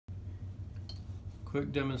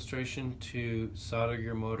Quick demonstration to solder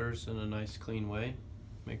your motors in a nice clean way.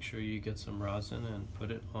 Make sure you get some rosin and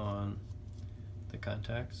put it on the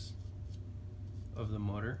contacts of the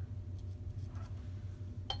motor.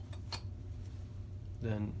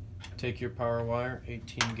 Then take your power wire,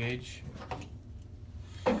 18 gauge,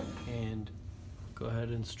 and go ahead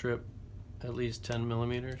and strip at least 10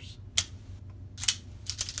 millimeters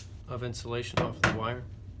of insulation off the wire,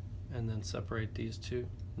 and then separate these two,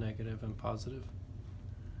 negative and positive.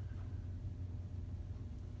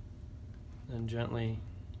 Then gently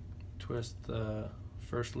twist the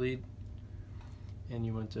first lead, and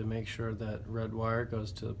you want to make sure that red wire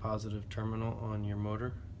goes to the positive terminal on your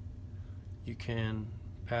motor. You can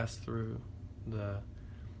pass through the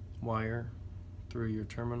wire through your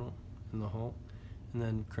terminal in the hole, and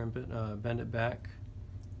then crimp it, bend it back.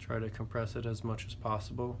 Try to compress it as much as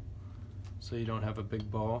possible so you don't have a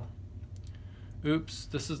big ball. Oops,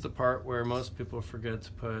 this is the part where most people forget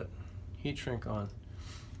to put heat shrink on.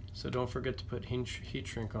 So don't forget to put heat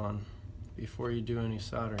shrink on before you do any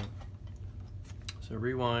soldering. So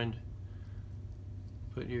rewind,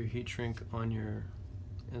 put your heat shrink on your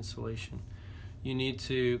insulation. You need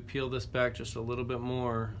to peel this back just a little bit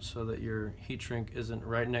more so that your heat shrink isn't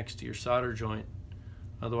right next to your solder joint.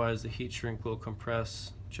 Otherwise the heat shrink will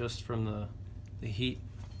compress just from the heat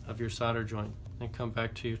of your solder joint. Then come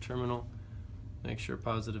back to your terminal, make sure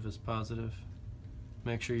positive is positive.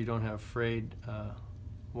 Make sure you don't have frayed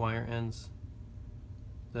wire ends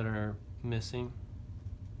that are missing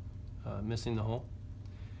the hole,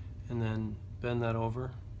 and then bend that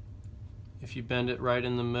over. If you bend it right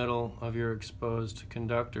in the middle of your exposed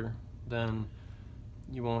conductor, then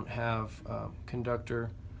you won't have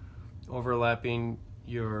conductor overlapping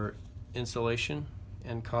your insulation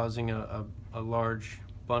and causing a large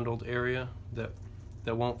bundled area that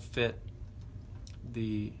won't fit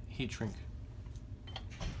the heat shrink.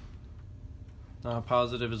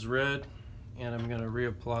 Positive is red, and I'm going to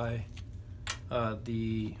reapply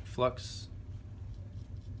the flux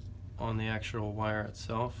on the actual wire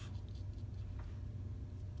itself.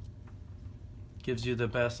 Gives you the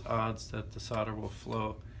best odds that the solder will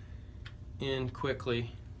flow in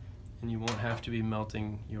quickly and you won't have to be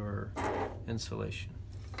melting your insulation.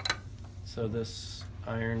 So this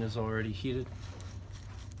iron is already heated.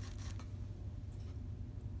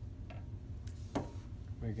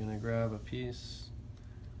 We're going to grab a piece,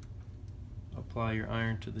 apply your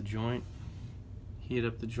iron to the joint, heat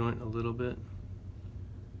up the joint a little bit.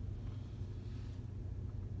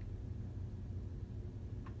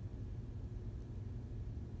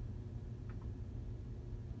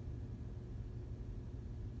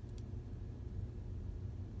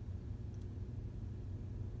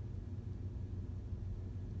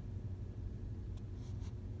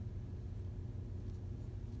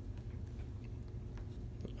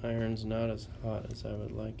 Iron's not as hot as I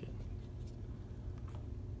would like it.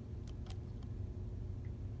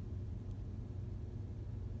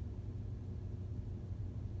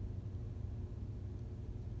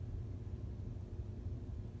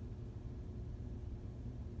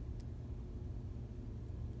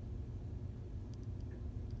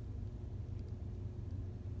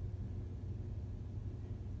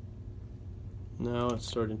 Now it's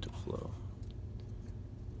starting to flow.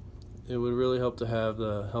 It would really help to have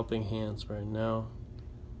the helping hands right now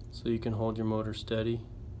so you can hold your motor steady.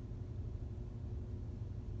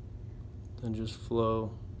 Then just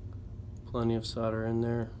flow plenty of solder in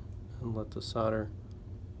there and let the solder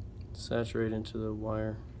saturate into the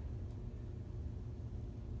wire.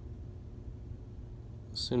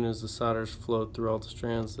 As soon as the solder's flowed through all the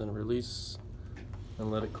strands, then release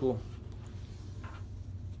and let it cool.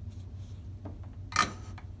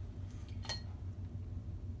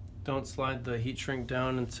 Don't slide the heat shrink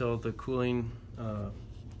down until the cooling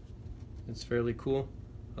it's fairly cool,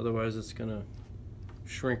 otherwise it's going to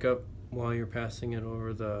shrink up while you're passing it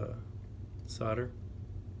over the solder.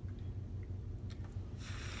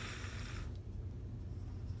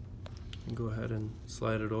 And go ahead and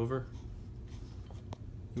slide it over.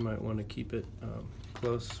 You might want to keep it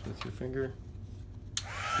close with your finger.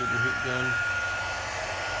 Get your heat gun.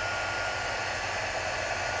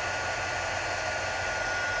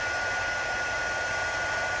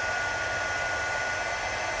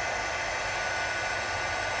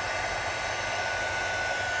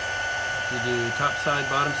 You do top side,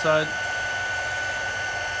 bottom side,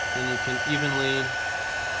 then you can evenly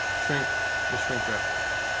shrink the shrink wrap.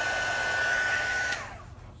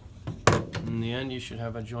 In the end, you should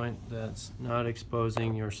have a joint that's not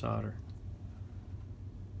exposing your solder.